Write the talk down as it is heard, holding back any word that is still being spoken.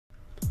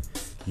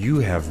You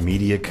have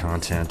media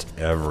content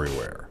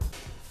everywhere.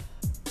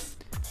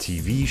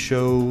 TV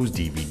shows,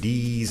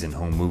 DVDs, and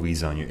home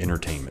movies on your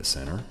entertainment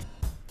center.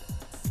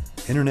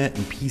 Internet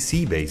and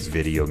PC-based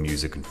video,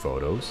 music, and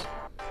photos.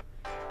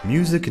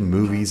 Music and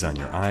movies on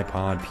your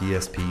iPod,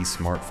 PSP,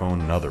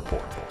 smartphone, and other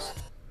portables.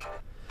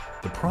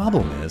 The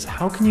problem is,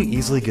 how can you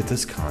easily get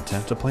this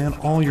content to play on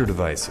all your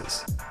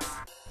devices?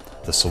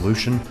 The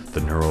solution,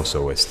 the Neuros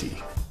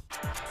OSD.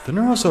 The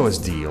Neuros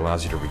OSD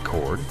allows you to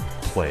record,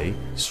 play,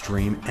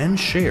 stream, and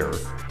share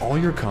all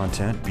your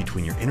content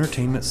between your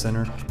entertainment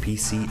center,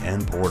 PC,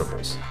 and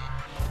portables.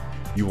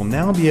 You will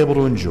now be able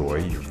to enjoy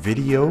your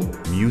video,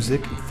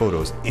 music, and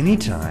photos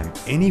anytime,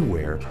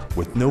 anywhere,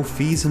 with no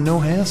fees and no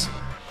hassle.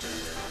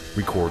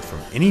 Record from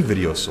any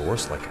video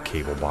source like a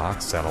cable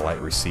box,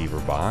 satellite receiver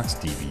box,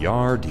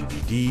 DVR,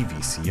 DVD,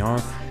 VCR,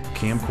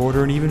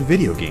 camcorder, and even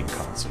video game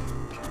console.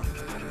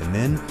 And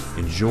then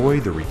enjoy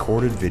the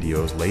recorded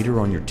videos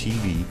later on your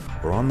TV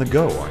or on the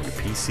go on your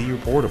PC or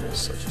portables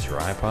such as your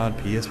iPod,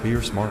 PSP,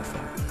 or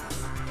smartphone.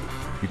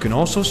 You can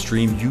also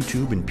stream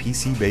YouTube and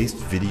PC-based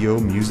video,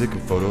 music,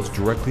 and photos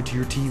directly to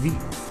your TV,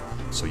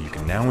 so you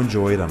can now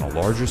enjoy it on a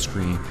larger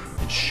screen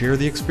and share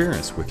the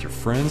experience with your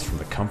friends from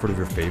the comfort of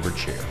your favorite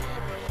chair.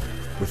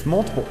 With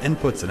multiple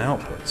inputs and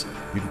outputs,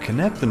 you can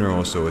connect the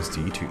Neuros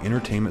OSD to your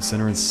entertainment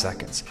center in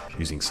seconds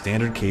using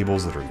standard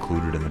cables that are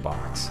included in the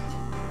box.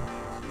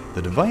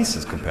 The device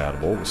is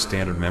compatible with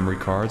standard memory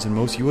cards and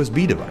most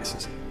USB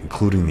devices,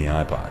 including the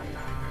iPod.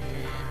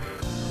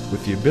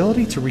 With the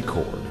ability to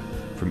record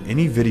from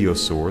any video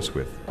source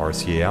with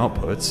RCA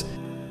outputs,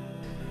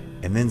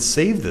 and then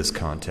save this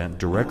content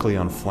directly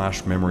on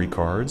flash memory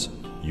cards,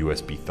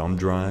 USB thumb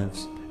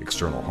drives,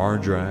 external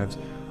hard drives,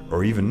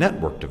 or even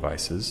network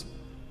devices,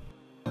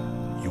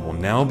 you will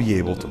now be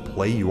able to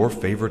play your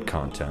favorite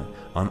content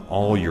on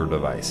all your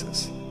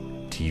devices,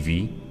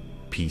 TV,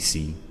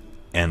 PC,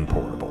 and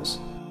portables.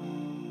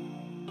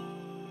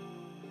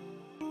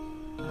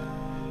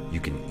 You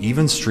can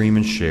even stream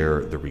and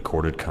share the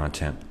recorded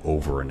content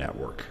over a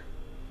network.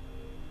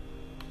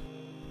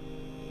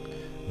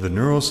 The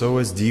Neuros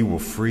OSD will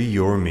free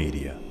your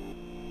media.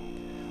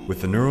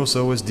 With the Neuros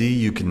OSD,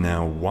 you can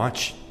now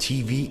watch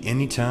TV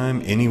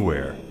anytime,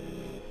 anywhere.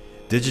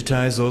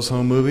 Digitize those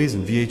home movies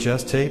and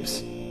VHS tapes.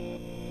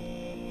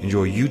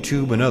 Enjoy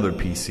YouTube and other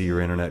PC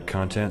or internet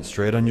content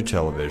straight on your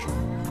television.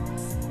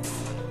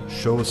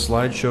 Show a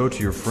slideshow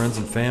to your friends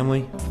and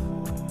family.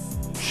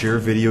 Share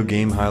video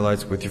game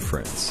highlights with your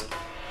friends,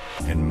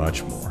 and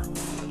much more.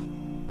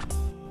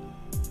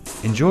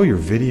 Enjoy your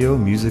video,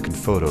 music, and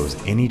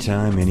photos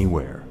anytime,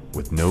 anywhere,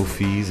 with no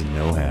fees and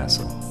no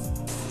hassle.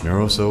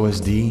 Neuros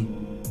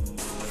OSD,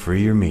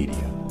 free your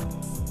media.